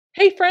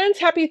Hey friends,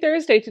 happy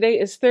Thursday. Today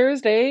is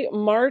Thursday,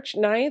 March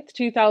 9th,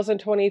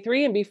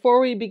 2023. And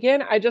before we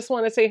begin, I just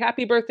want to say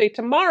happy birthday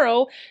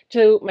tomorrow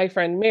to my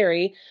friend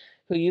Mary,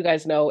 who you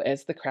guys know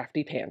as the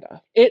Crafty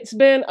Panda. It's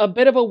been a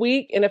bit of a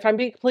week, and if I'm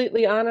being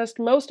completely honest,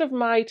 most of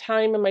my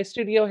time in my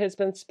studio has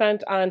been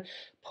spent on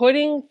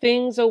putting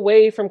things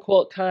away from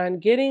QuiltCon,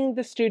 getting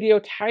the studio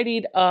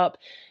tidied up,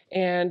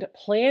 and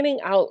planning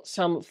out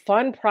some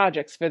fun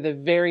projects for the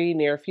very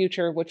near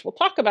future, which we'll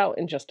talk about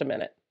in just a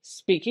minute.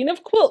 Speaking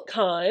of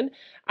QuiltCon,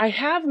 I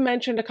have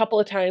mentioned a couple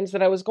of times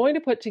that I was going to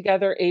put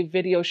together a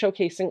video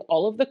showcasing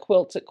all of the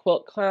quilts at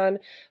QuiltCon,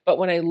 but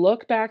when I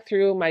look back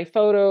through my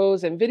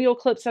photos and video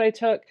clips that I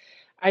took,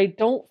 I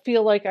don't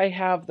feel like I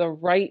have the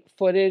right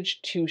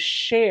footage to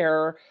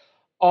share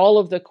all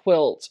of the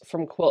quilts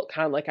from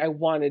QuiltCon like I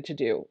wanted to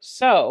do.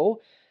 So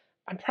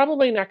I'm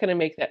probably not going to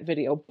make that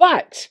video,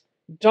 but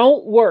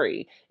don't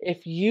worry.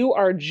 If you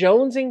are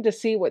jonesing to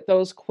see what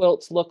those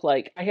quilts look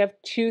like, I have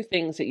two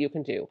things that you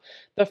can do.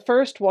 The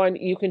first one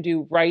you can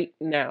do right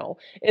now.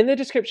 In the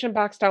description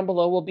box down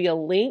below will be a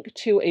link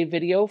to a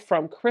video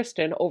from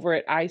Kristen over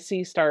at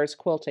IC Stars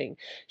Quilting.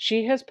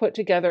 She has put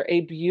together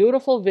a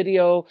beautiful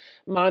video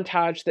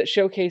montage that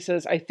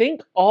showcases, I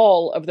think,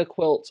 all of the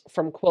quilts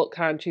from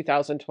QuiltCon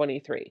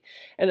 2023.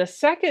 And the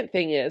second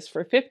thing is,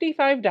 for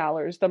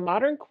 $55, the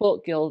Modern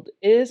Quilt Guild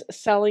is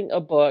selling a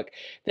book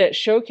that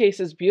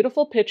showcases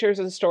beautiful pictures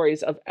and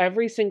stories of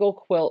every single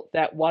quilt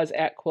that was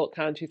at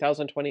QuiltCon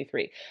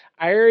 2023.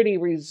 I already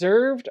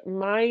reserved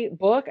my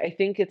book. I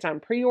think it's on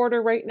pre-order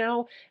right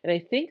now, and I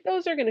think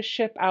those are going to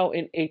ship out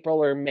in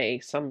April or May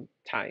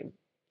sometime.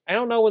 I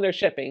don't know when they're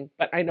shipping,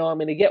 but I know I'm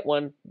going to get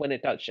one when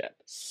it does ship.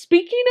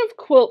 Speaking of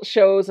quilt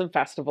shows and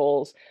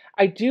festivals,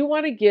 I do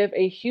want to give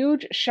a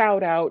huge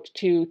shout out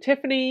to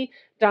Tiffany,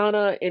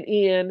 Donna, and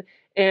Ian,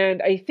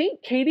 and I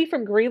think Katie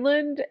from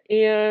Greenland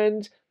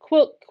and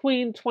Quilt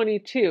Queen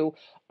 22.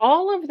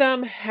 All of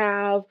them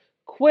have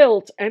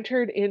quilts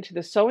entered into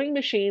the Sewing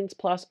Machines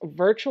Plus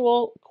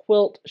virtual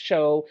quilt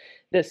show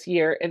this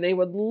year, and they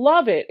would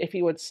love it if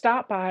you would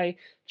stop by,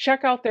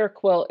 check out their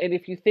quilt, and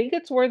if you think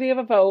it's worthy of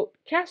a vote,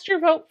 cast your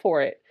vote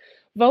for it.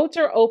 Votes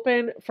are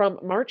open from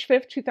March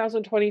 5th,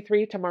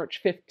 2023 to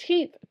March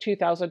 15th,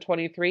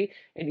 2023,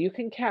 and you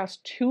can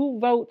cast 2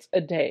 votes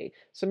a day.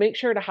 So make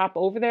sure to hop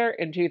over there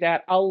and do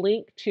that. I'll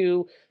link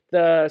to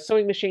the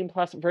Sewing Machine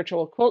Plus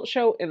virtual quilt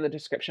show in the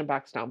description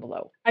box down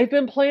below. I've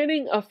been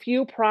planning a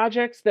few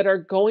projects that are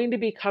going to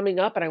be coming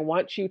up, and I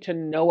want you to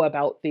know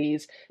about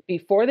these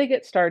before they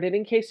get started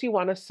in case you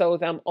want to sew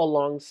them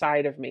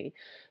alongside of me.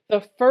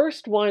 The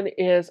first one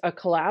is a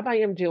collab I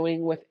am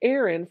doing with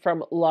Erin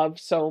from Love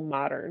So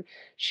Modern.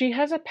 She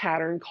has a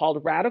pattern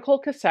called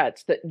Radical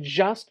Cassettes that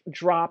just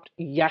dropped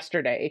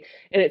yesterday,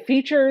 and it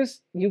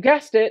features, you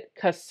guessed it,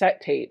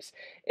 cassette tapes.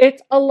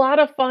 It's a lot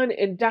of fun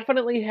and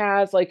definitely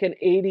has like an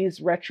 80s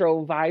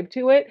retro vibe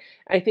to it.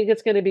 I think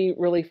it's going to be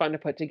really fun to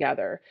put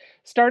together.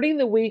 Starting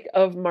the week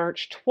of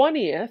March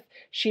 20th,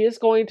 she is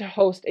going to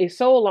host a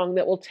sew-along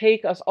that will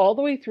take us all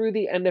the way through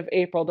the end of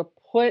April to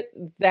put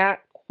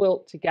that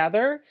quilt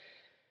together.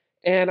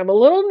 And I'm a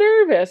little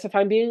nervous, if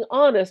I'm being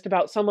honest,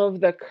 about some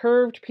of the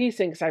curved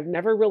piecing because I've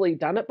never really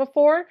done it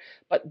before,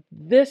 but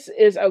this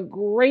is a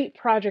great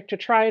project to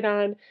try it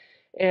on.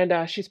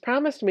 And she's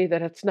promised me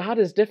that it's not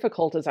as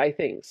difficult as I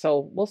think.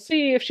 So we'll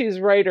see if she's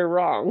right or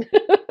wrong.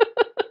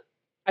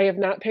 I have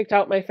not picked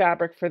out my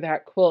fabric for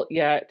that quilt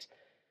yet,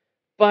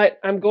 but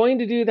I'm going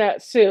to do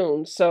that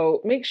soon.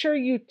 So make sure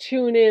you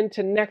tune in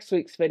to next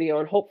week's video,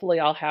 and hopefully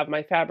I'll have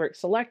my fabric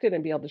selected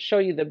and be able to show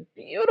you the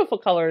beautiful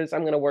colors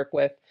I'm going to work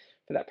with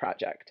for that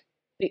project.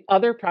 The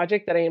other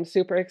project that I am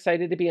super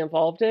excited to be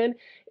involved in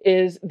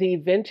is the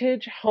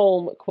Vintage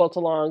Home Quilt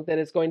Along that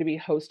is going to be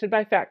hosted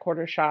by Fat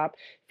Quarter Shop,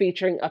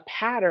 featuring a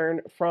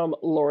pattern from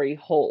Lori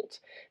Holt.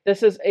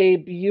 This is a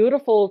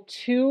beautiful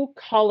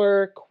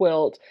 2-color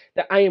quilt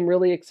that I am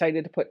really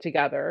excited to put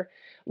together.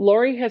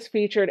 Lori has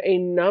featured a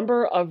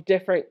number of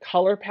different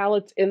color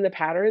palettes in the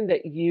pattern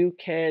that you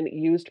can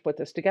use to put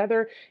this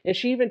together, and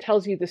she even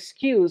tells you the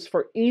SKUs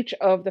for each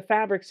of the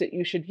fabrics that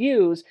you should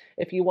use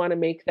if you want to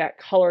make that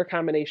color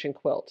combination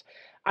quilt.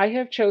 I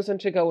have chosen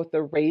to go with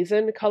the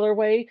Raisin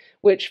colorway,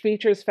 which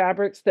features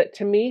fabrics that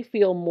to me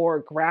feel more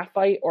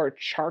graphite or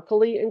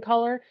charcoaly in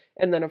color,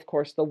 and then of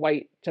course the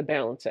white to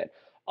balance it.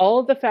 All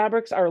of the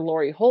fabrics are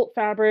Lori Holt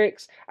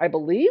fabrics. I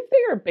believe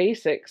they are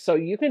basic, so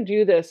you can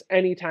do this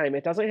anytime.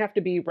 It doesn't have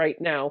to be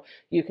right now.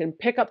 You can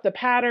pick up the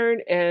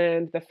pattern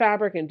and the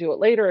fabric and do it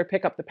later, or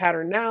pick up the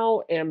pattern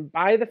now and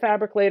buy the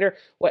fabric later,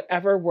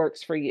 whatever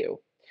works for you.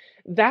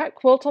 That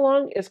quilt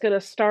along is going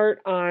to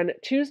start on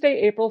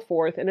Tuesday, April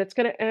 4th, and it's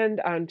going to end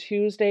on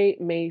Tuesday,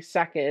 May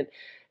 2nd.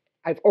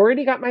 I've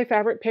already got my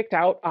fabric picked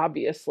out,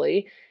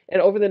 obviously,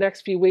 and over the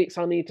next few weeks,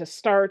 I'll need to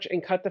starch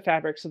and cut the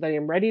fabric so that I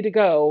am ready to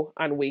go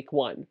on week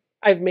 1.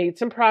 I've made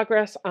some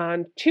progress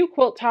on 2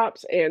 quilt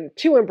tops and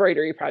 2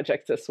 embroidery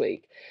projects this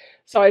week.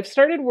 So I've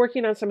started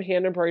working on some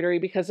hand embroidery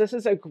because this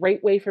is a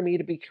great way for me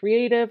to be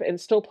creative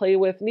and still play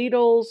with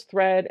needles,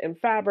 thread, and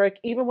fabric,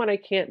 even when I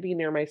can't be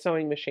near my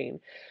sewing machine.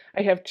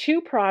 I have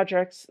two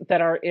projects that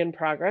are in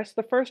progress.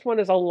 The first one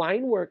is a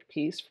linework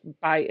piece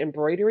by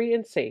Embroidery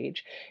and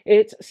Sage.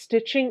 It's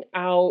stitching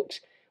out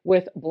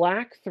with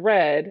black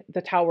thread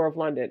the Tower of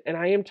London. And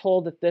I am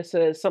told that this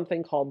is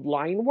something called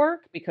line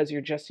work because you're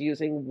just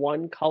using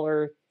one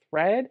color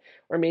thread,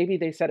 or maybe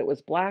they said it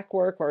was black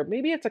work, or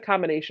maybe it's a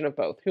combination of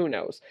both. Who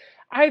knows?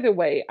 Either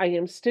way, I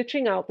am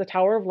stitching out the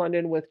Tower of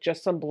London with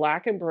just some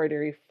black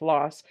embroidery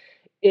floss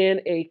in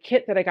a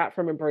kit that I got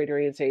from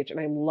Embroidery and Sage, and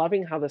I'm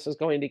loving how this is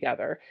going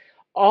together.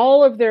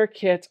 All of their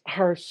kits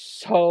are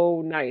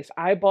so nice.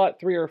 I bought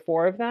 3 or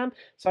 4 of them,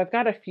 so I've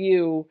got a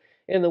few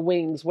in the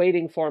wings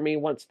waiting for me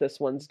once this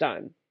one's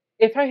done.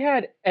 If I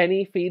had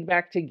any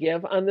feedback to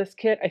give on this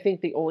kit, I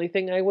think the only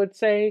thing I would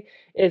say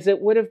is it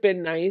would have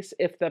been nice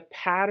if the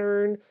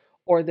pattern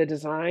or the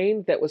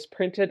design that was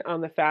printed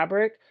on the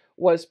fabric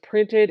was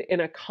printed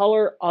in a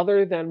color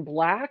other than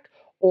black,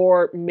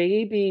 or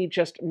maybe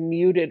just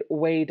muted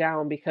way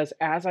down, because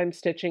as I'm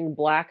stitching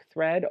black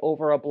thread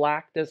over a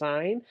black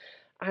design,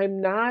 I'm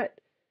not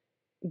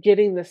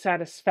getting the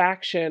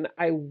satisfaction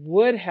I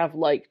would have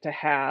liked to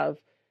have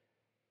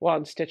while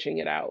I'm stitching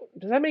it out.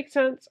 Does that make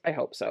sense? I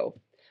hope so.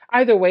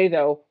 Either way,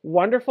 though,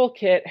 wonderful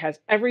kit, has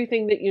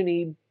everything that you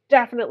need,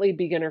 definitely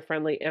beginner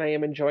friendly, and I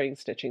am enjoying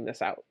stitching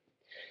this out.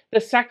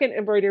 The second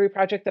embroidery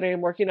project that I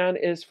am working on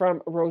is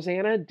from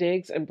Rosanna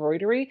Digs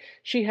Embroidery.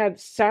 She had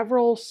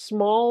several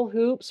small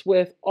hoops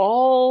with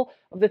all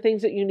of the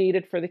things that you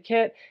needed for the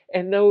kit,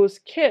 and those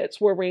kits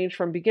were ranged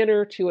from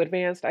beginner to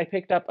advanced. I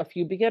picked up a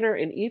few beginner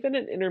and even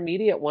an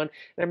intermediate one,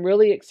 and I'm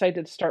really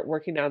excited to start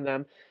working on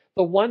them.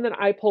 The one that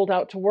I pulled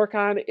out to work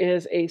on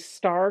is a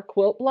star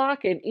quilt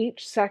block, and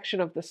each section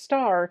of the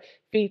star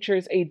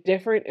features a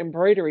different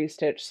embroidery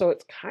stitch, so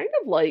it's kind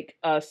of like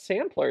a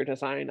sampler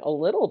design a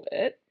little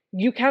bit.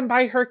 You can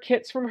buy her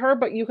kits from her,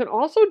 but you can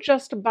also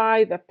just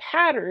buy the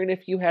pattern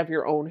if you have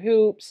your own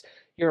hoops,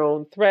 your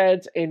own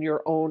threads, and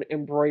your own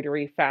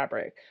embroidery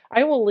fabric.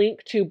 I will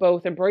link to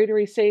both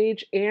Embroidery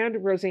Sage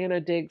and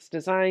Rosanna Digs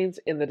designs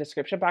in the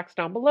description box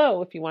down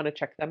below if you want to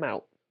check them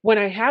out. When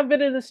I have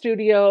been in the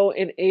studio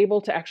and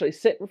able to actually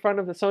sit in front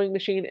of the sewing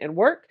machine and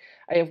work,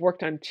 I have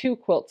worked on 2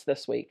 quilts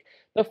this week.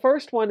 The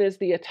first one is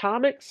the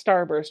Atomic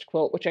Starburst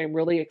quilt, which I'm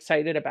really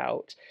excited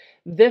about.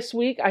 This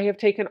week, I have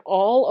taken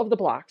all of the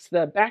blocks,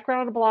 the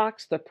background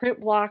blocks, the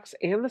print blocks,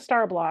 and the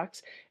star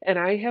blocks, and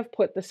I have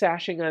put the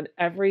sashing on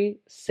every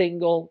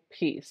single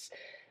piece.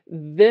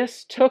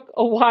 This took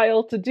a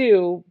while to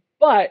do,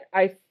 but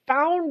I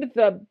found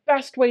the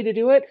best way to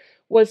do it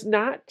was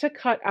not to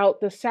cut out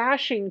the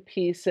sashing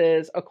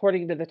pieces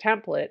according to the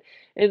template.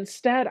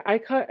 Instead, I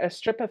cut a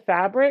strip of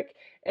fabric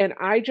and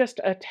I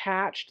just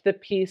attached the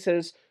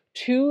pieces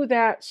to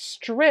that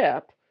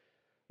strip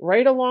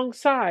right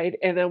alongside.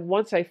 And then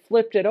once I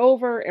flipped it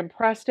over and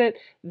pressed it,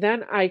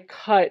 then I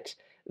cut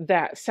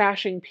that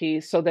sashing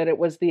piece so that it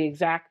was the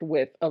exact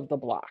width of the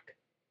block.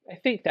 I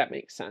think that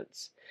makes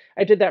sense.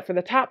 I did that for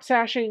the top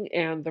sashing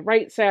and the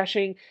right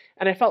sashing,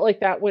 and I felt like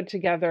that went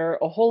together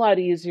a whole lot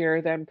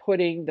easier than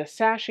putting the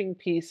sashing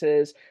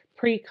pieces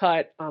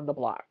pre-cut on the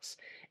blocks.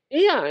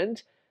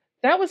 And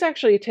that was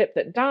actually a tip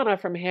that Donna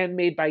from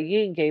Handmade by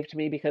Ying gave to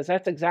me, because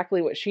that's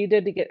exactly what she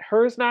did to get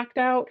hers knocked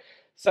out.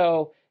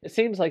 So it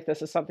seems like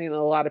this is something that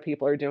a lot of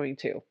people are doing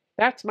too.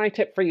 That's my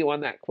tip for you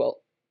on that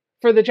quilt.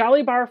 For the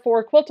Jolly Bar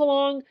 4 quilt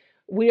along,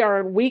 we are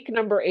on week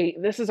number 8,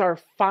 and this is our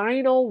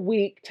final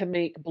week to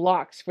make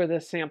blocks for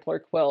this sampler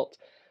quilt.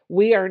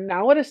 We are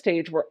now at a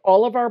stage where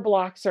all of our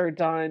blocks are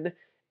done,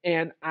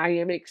 and I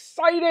am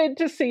excited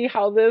to see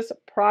how this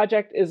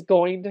project is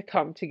going to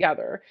come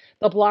together.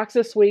 The blocks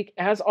this week,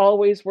 as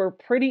always, were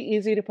pretty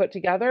easy to put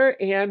together,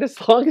 and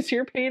as long as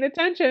you're paying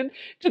attention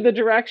to the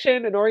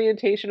direction and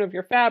orientation of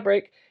your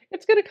fabric,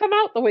 it's going to come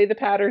out the way the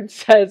pattern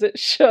says it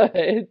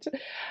should.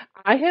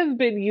 I have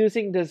been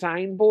using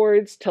design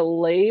boards to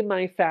lay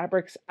my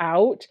fabrics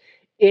out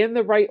in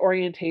the right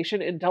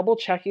orientation and double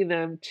checking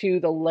them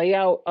to the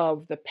layout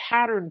of the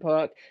pattern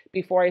book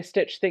before I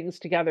stitch things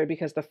together,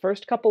 because the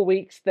first couple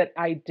weeks that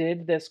I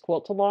did this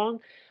quilt along,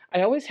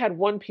 I always had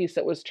one piece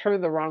that was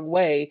turned the wrong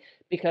way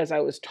because I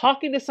was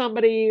talking to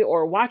somebody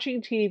or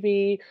watching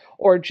TV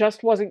or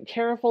just wasn't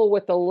careful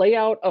with the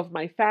layout of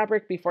my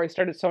fabric before I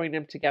started sewing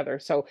them together.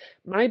 So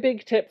my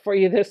big tip for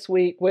you this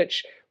week,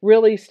 which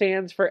really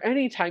stands for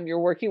any time you're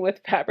working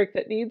with fabric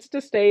that needs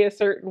to stay a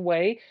certain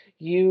way,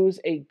 use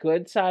a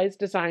good sized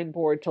design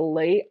board to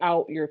lay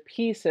out your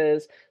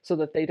pieces so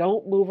that they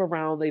don't move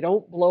around, they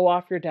don't blow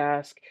off your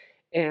desk,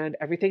 and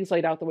everything's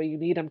laid out the way you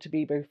need them to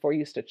be before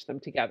you stitch them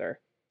together.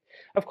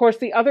 Of course,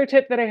 the other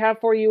tip that I have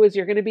for you is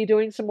you're going to be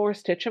doing some more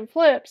stitch and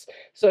flips.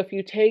 So if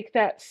you take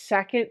that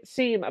second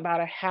seam about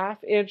a 1/2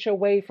 inch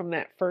away from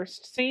that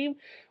first seam,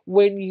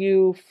 when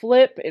you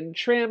flip and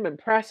trim and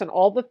press and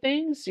all the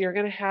things, you're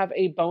going to have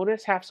a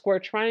bonus 1/2 square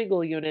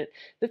triangle unit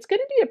that's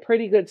going to be a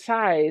pretty good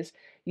size.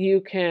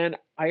 You can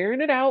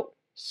iron it out,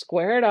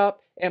 square it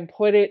up, and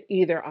put it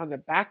either on the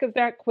back of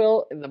that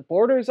quilt, in the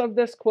borders of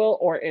this quilt,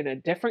 or in a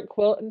different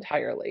quilt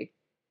entirely.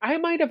 I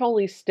might have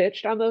only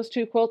stitched on those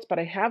two quilts, but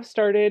I have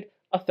started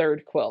a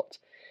third quilt.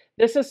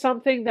 This is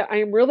something that I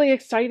am really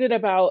excited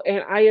about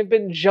and I have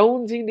been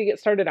jonesing to get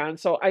started on.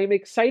 So I am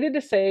excited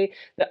to say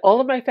that all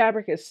of my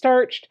fabric is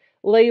starched,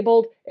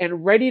 labeled,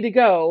 and ready to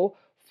go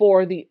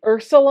for the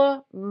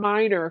Ursula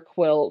Minor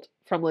quilt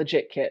from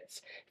Legit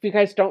Kits. If you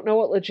guys don't know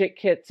what Legit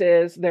Kits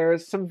is,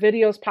 there's some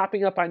videos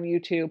popping up on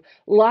YouTube.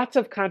 Lots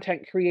of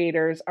content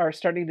creators are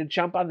starting to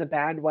jump on the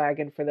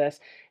bandwagon for this,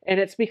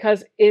 and it's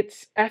because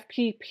it's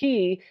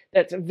FPP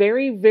that's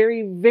very,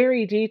 very,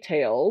 very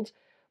detailed,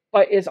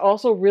 but is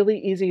also really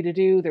easy to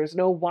do. There's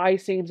no Y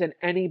seams and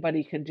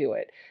anybody can do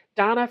it.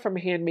 Donna from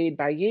Handmade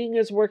by Ying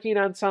is working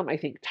on some. I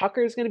think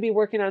Tucker's going to be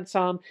working on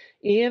some.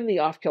 Ian, the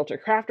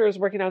Off-Kilter Crafter, is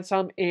working on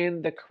some.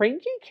 And the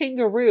Cranky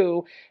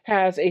Kangaroo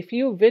has a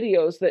few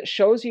videos that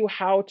shows you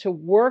how to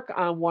work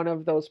on one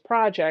of those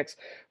projects,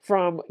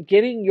 from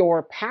getting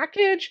your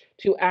package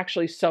to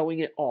actually sewing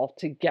it all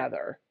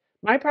together.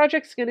 My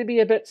project's going to be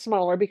a bit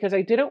smaller because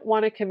I didn't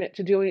want to commit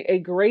to doing a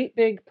great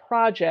big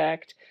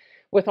project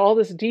with all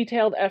this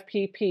detailed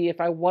FPP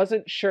if I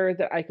wasn't sure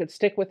that I could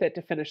stick with it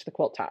to finish the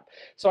quilt top.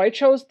 So I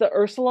chose the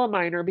Ursula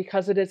Minor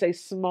because it is a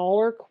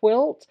smaller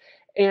quilt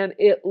and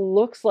it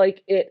looks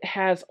like it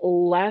has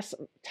less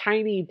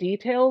tiny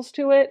details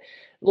to it,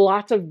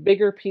 lots of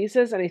bigger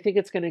pieces, and I think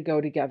it's going to go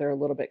together a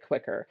little bit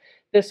quicker.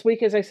 This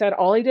week, as I said,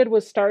 all I did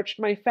was starched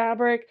my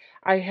fabric.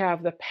 I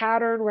have the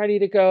pattern ready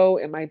to go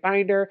in my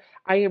binder.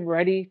 I am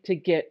ready to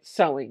get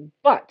sewing,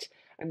 but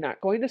I'm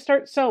not going to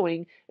start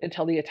sewing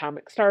until the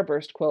Atomic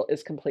Starburst quilt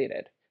is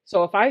completed.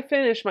 So if I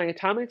finish my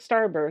Atomic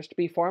Starburst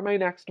before my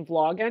next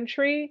vlog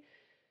entry,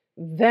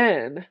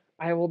 then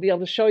I will be able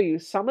to show you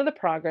some of the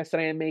progress that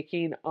I am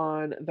making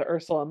on the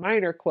Ursula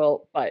Minor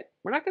quilt, but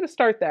we're not going to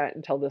start that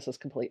until this is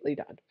completely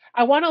done.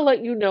 I want to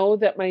let you know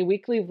that my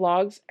weekly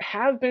vlogs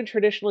have been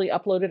traditionally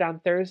uploaded on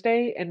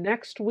Thursday, and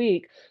next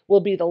week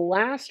will be the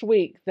last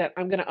week that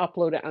I'm going to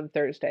upload it on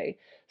Thursday.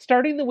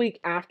 Starting the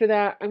week after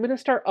that, I'm going to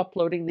start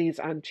uploading these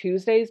on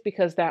Tuesdays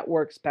because that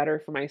works better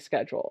for my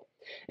schedule.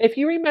 If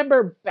you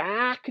remember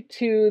back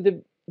to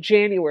the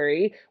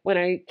January, when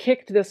I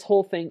kicked this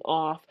whole thing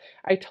off,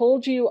 I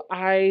told you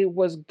I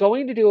was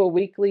going to do a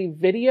weekly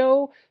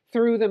video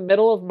through the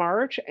middle of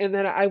March and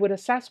then I would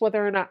assess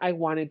whether or not I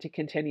wanted to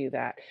continue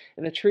that.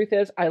 And the truth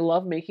is, I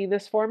love making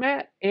this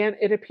format and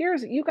it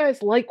appears that you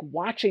guys like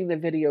watching the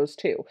videos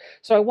too.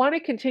 So I want to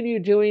continue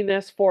doing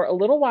this for a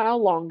little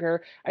while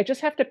longer. I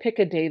just have to pick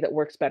a day that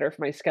works better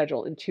for my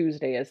schedule, and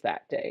Tuesday is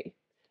that day.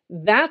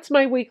 That's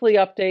my weekly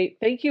update.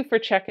 Thank you for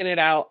checking it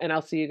out, and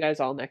I'll see you guys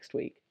all next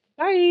week.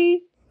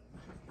 Bye!